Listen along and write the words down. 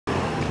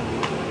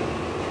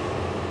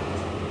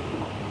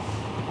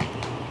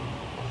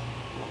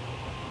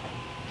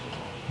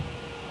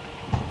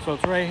So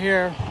it's right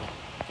here.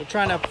 They're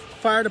trying to,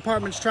 fire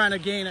department's trying to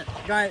gain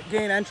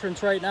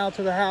entrance right now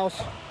to the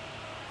house.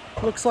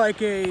 Looks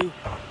like a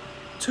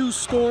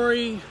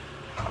 2-story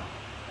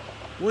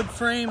wood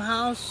frame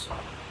house.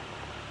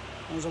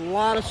 There's a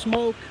lot of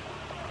smoke.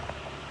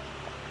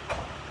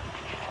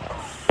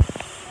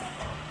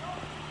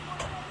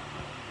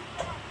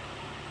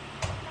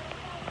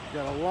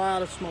 Got a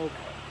lot of smoke.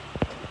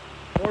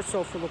 More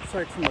so for, looks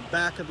like, from the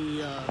back of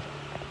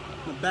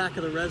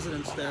the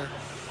residence there.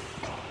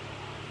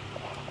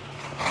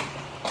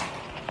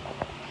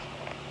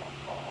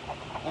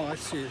 Oh, I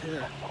see it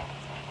here.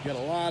 You got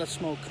a lot of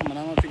smoke coming.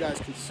 I don't know if you guys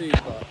can see,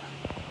 but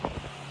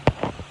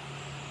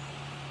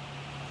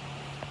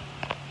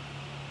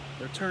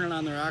they're turning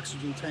on their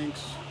oxygen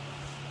tanks.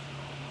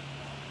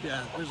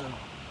 Yeah, there's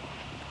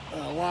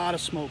a lot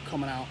of smoke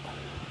coming out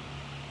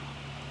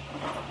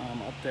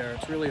up there.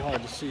 It's really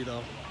hard to see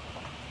though.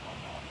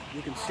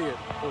 You can see it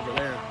over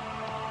there.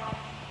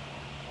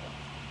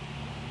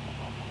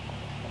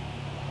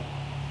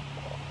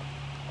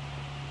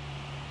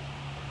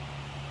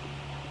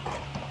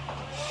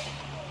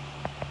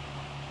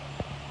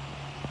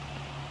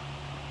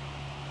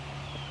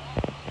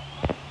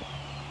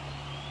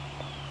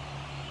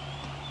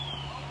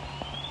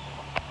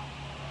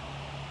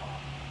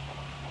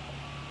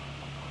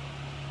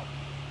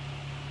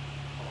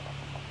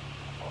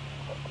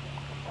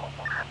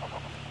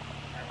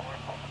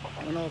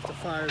 I don't know if the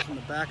fire's in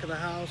the back of the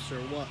house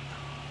or what.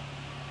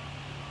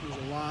 There's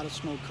a lot of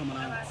smoke coming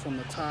out from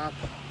the top.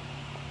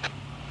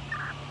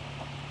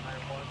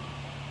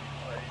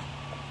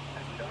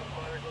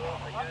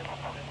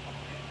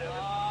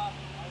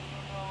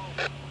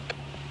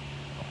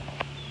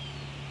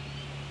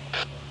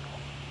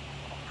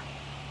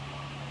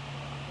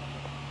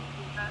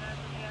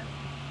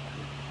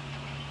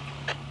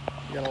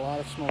 You got a lot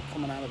of smoke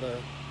coming out of the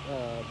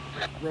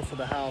roof of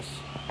the house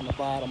on the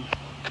bottom.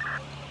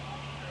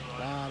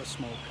 A lot of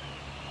smoke.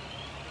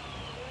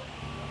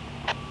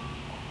 I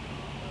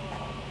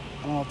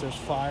don't know if there's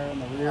fire in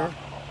the rear.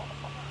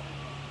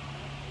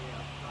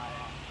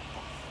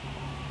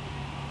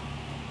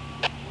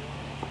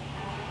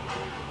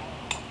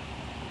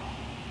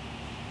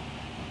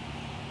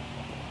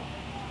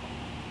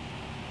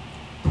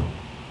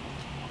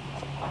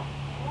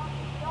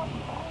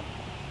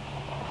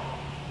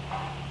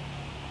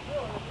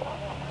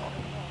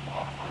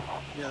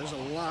 Yeah, there's a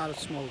lot of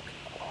smoke.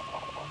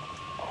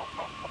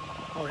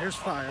 Oh, here's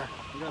fire.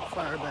 We got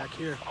fire back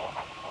here.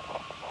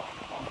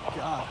 Oh my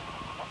God.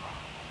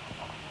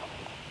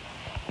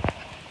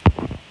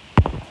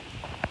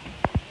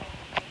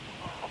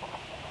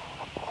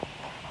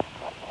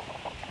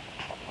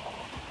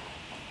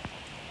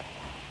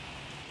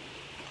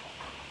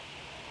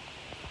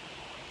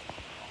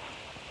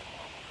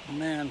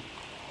 Man,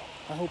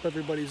 I hope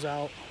everybody's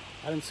out.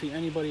 I didn't see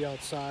anybody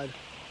outside.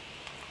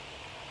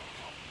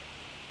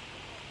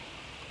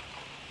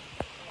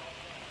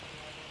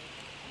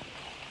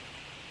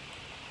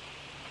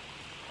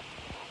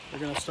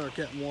 They're gonna start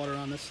getting water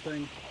on this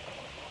thing.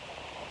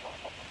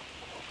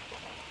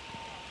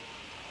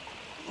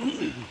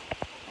 You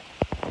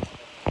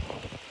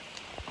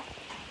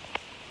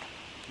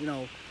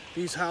know,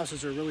 these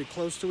houses are really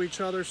close to each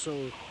other, so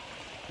you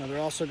know, they're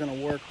also gonna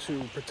work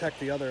to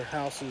protect the other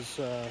houses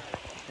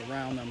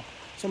around them.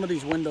 Some of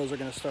these windows are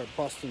gonna start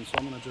busting, so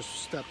I'm gonna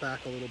just step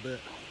back a little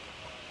bit.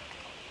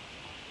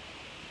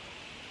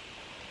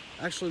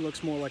 Actually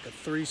looks more like a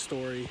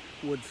 3-story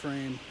wood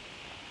frame.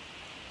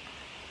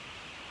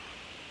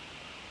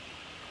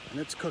 And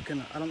it's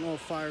cooking. I don't know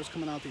if fire's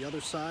coming out the other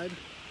side.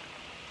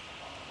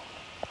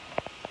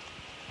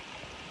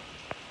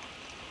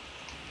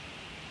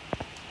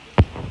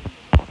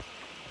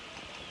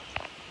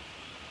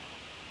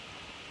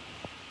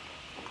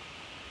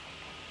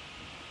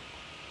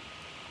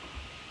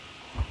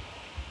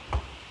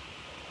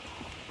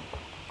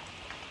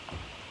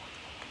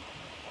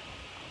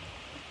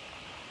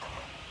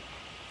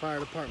 Fire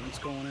department's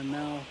going in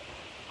now.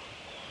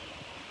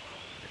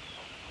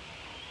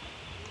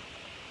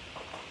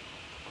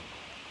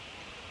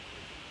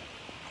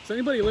 Does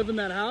anybody live in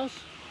that house?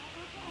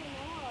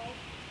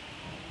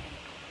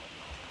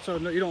 So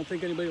no, you don't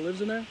think anybody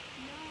lives in there?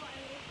 No,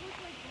 and it looks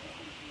like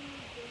this is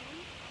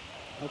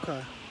moved in.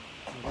 Okay,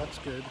 well, that's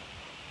good.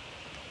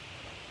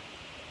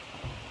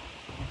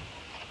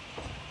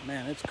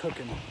 Man, it's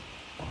cooking.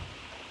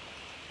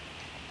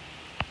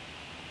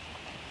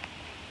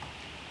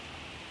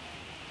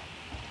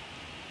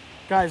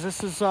 Guys,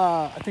 this is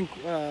I think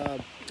a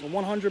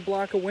 100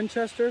 block of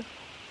Winchester.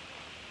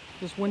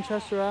 This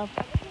Winchester Ave.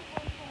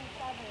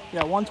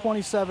 Yeah,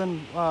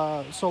 127,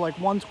 so like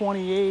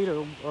 128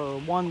 or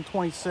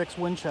 126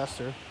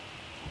 Winchester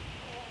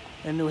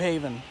in New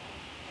Haven.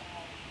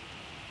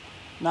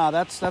 Nah,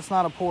 that's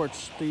not a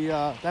porch.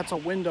 That's a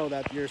window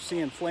that you're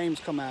seeing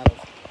flames come out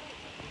of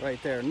right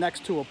there,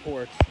 next to a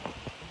porch.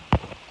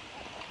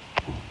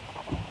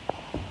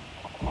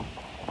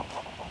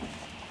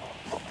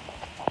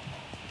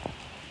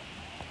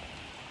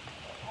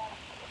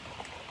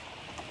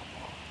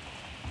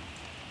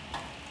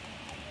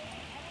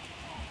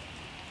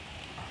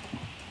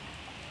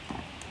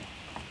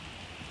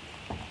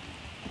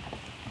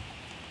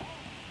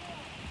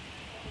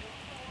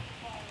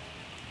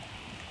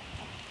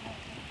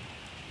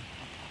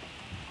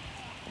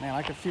 Man,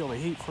 I can feel the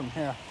heat from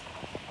here.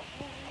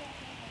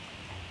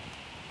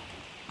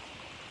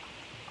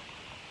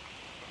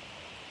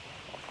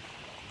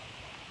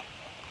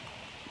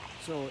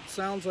 So it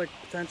sounds like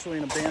potentially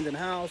an abandoned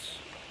house.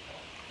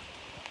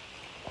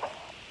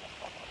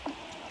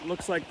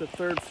 Looks like the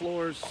third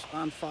floor's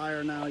on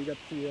fire now. You got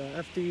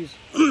the FDs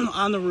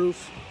on the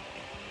roof.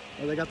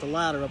 Oh, they got the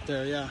ladder up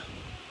there, yeah.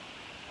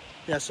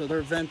 Yeah, so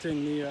they're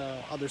venting the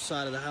other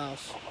side of the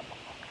house.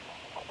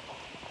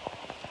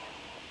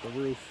 The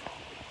roof.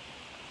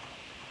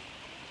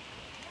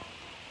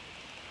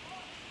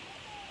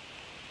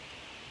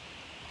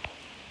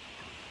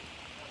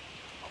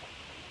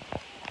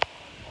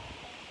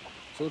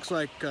 So it looks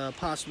like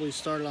possibly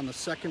started on the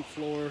second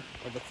floor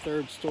of a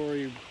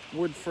third-story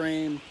wood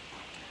frame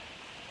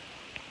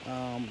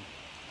on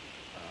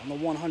the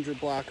 100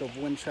 block of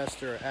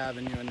Winchester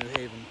Avenue in New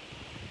Haven.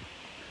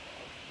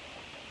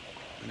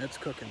 And it's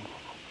cooking.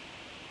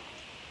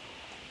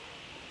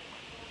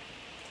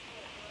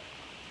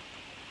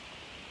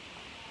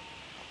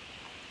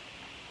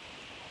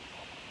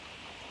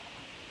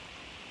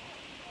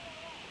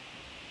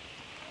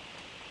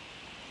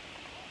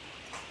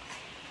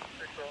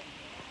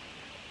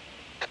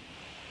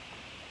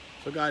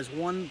 So guys,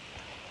 wow,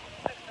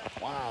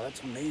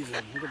 that's amazing.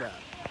 Look at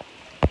that.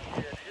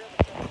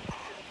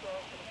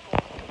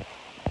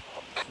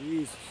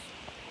 Jesus.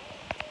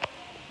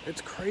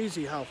 It's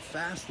crazy how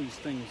fast these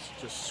things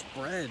just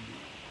spread.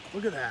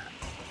 Look at that.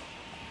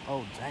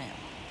 Oh, damn.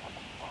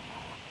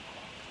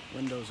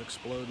 Windows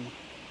exploding.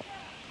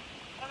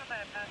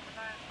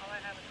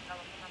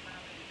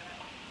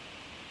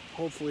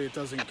 Hopefully it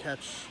doesn't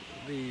catch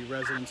the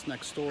residents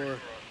next door,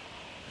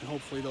 and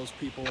hopefully those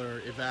people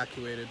are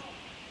evacuated.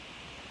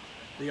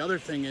 The other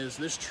thing is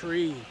this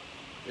tree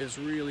is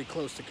really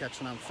close to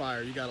catching on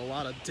fire. You got a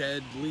lot of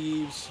dead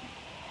leaves.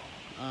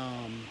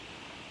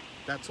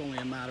 That's only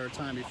a matter of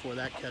time before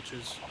that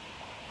catches.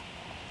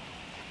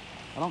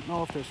 I don't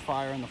know if there's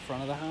fire in the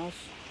front of the house.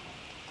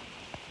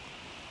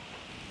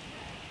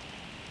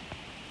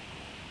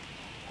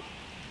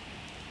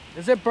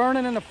 Is it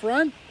burning in the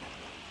front?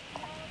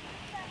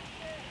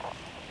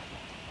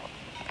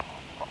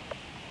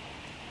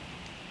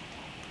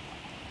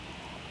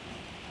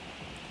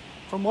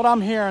 From what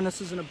I'm hearing, this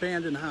is an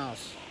abandoned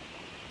house.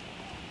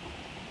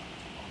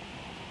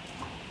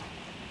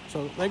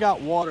 So they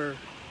got water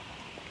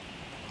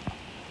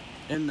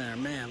in there.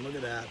 Man, look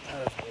at that.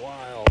 That is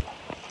wild.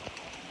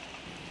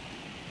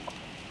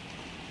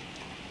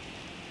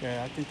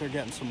 Yeah, I think they're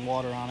getting some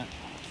water on it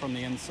from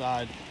the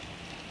inside.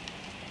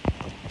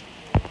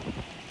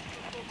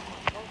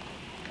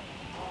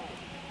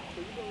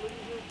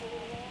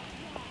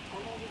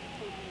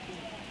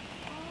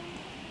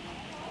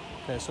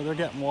 Okay, so they're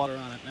getting water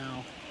on it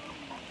now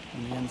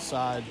from the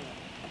inside.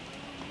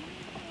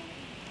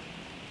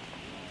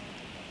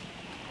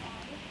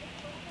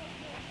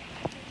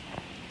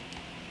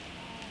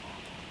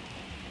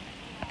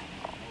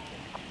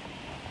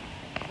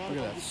 Look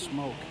at that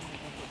smoke.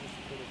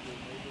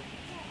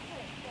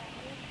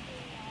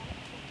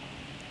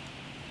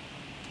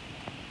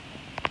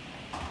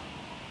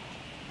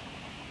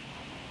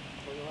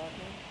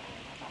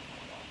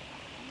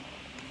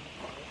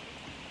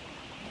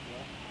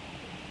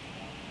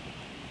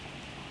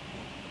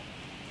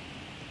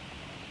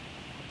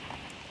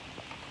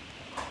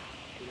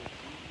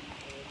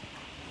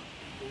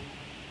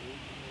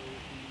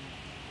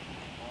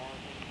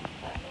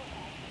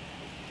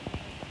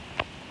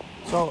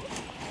 So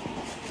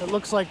it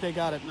looks like they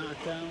got it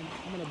knocked down.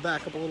 I'm gonna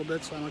back up a little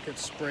bit so I don't get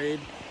sprayed.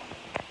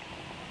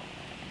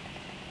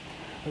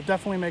 They're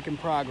definitely making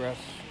progress.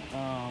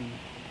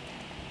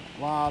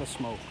 Lot of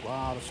smoke,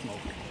 lot of smoke.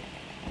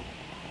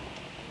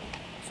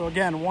 So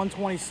again,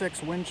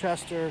 126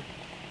 Winchester,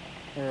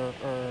 or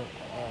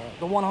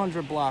the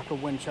 100 block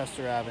of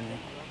Winchester Avenue.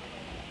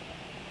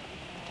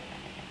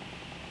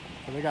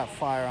 So they got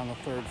fire on the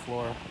third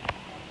floor.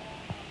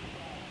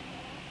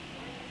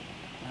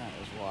 That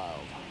is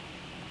wild.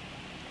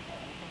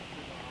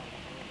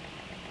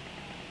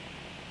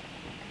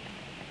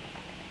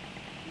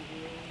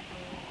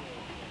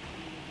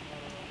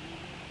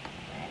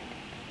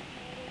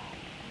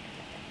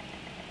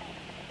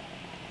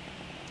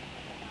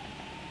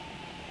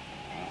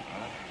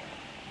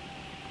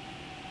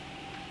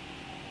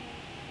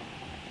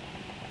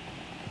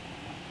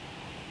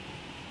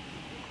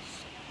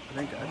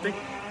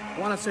 I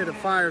want to say the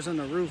fire's on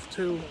the roof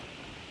too,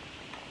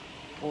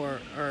 or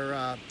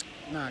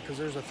nah, because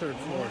there's a third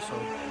floor, so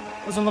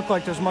it doesn't look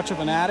like there's much of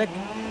an attic.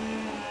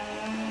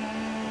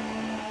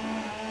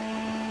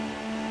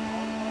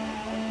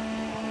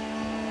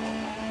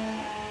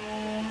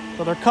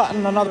 So they're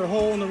cutting another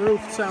hole in the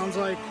roof, it sounds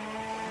like.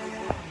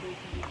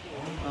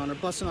 They're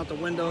busting out the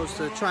windows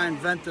to try and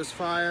vent this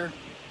fire.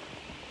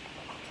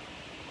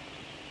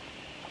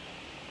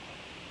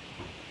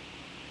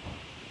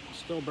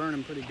 Still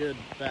burning pretty good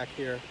back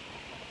here,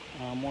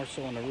 more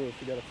so on the roof.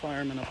 You got a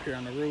fireman up here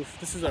on the roof.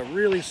 This is a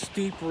really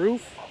steep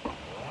roof.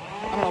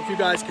 I don't know if you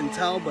guys can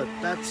tell, but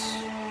that's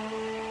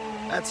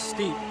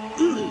steep.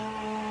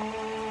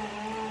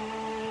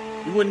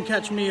 You wouldn't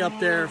catch me up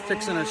there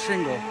fixing a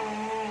shingle.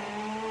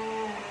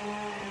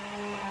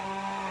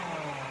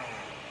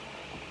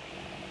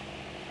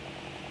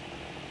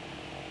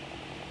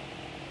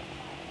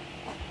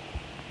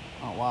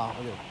 Oh wow,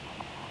 look at it.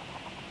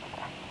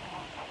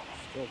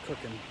 Still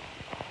cooking.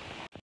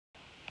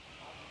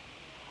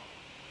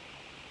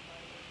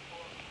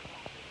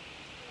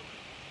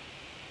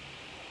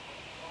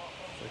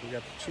 Looks like we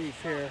got the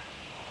chief here.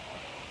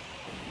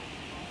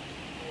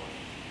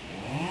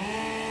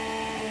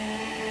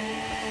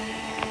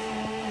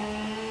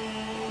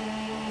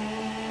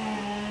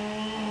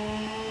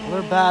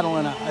 They're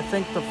battling it. I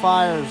think the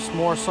fire's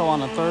more so on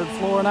the 3rd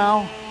floor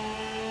now,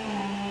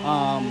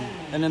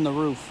 and in the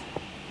roof.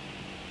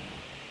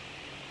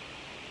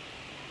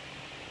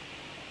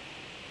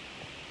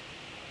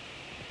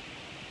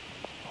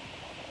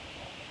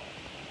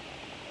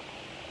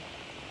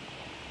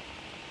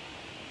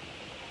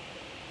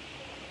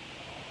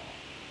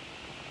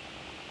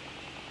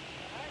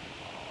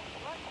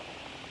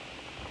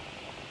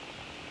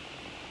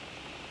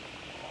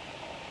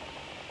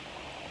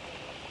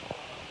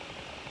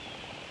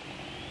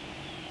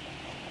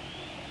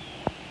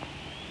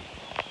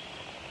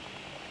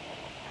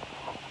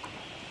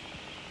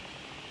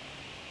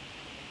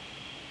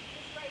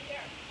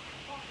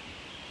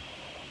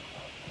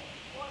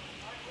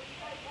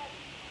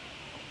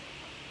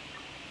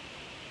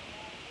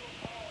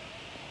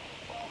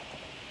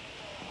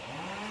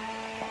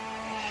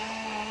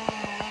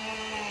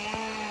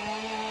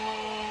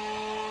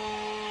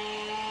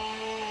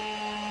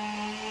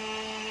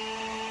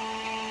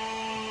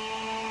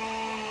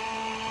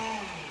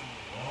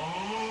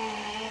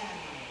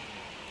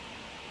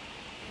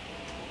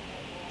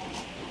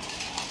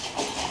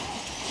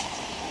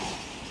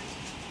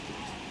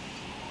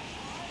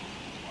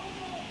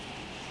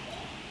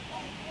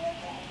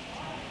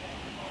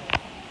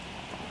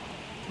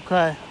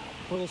 Okay,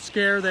 a little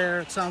scare there.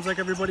 It sounds like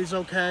everybody's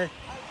okay.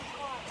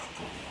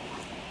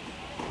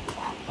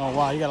 Oh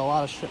wow, you got a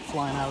lot of shit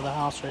flying out of the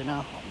house right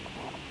now.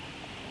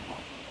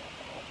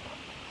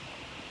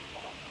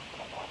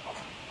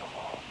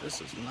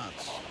 This is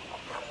nuts.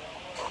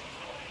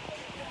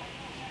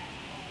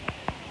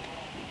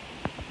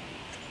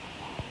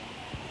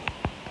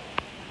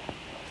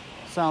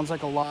 Sounds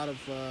like a lot of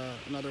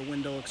another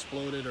window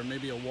exploded or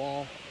maybe a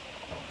wall.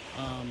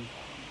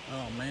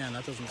 Oh man,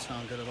 that doesn't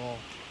sound good at all.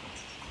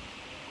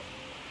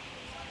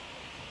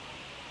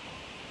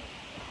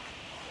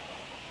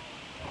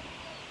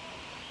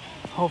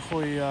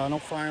 Hopefully no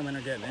firemen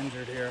are getting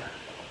injured here.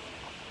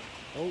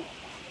 Oh.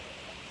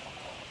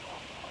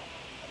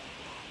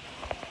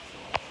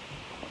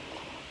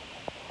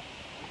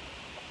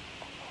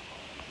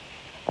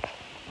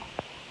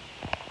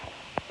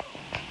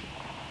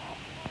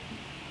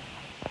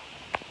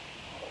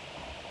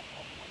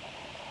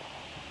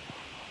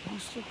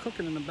 He's still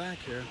cooking in the back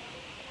here.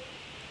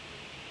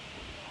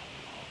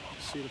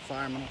 See the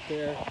firemen up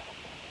there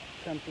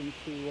attempting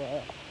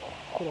to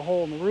put a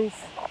hole in the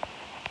roof.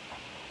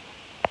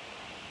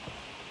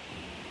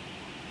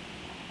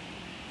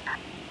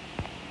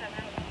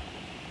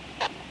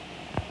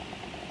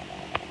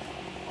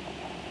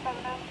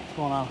 What's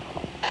going on?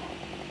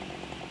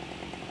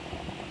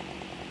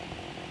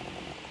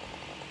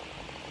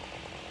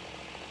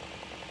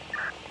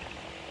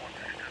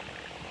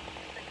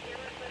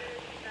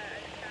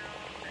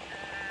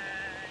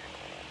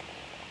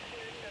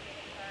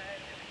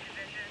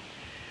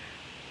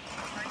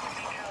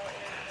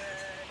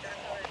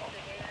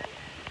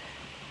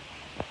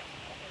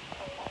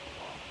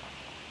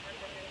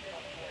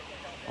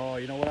 Oh,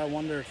 you know what? I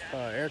wonder if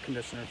air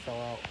conditioner fell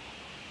out.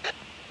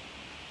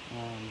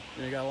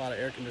 You got a lot of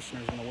air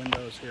conditioners in the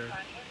windows here.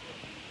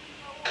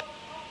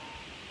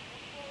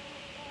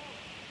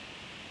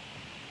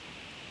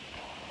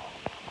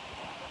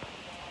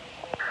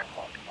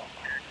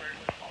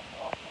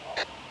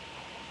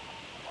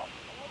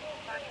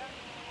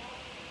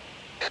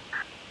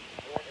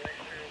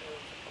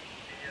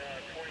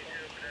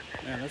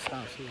 Man, this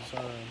house is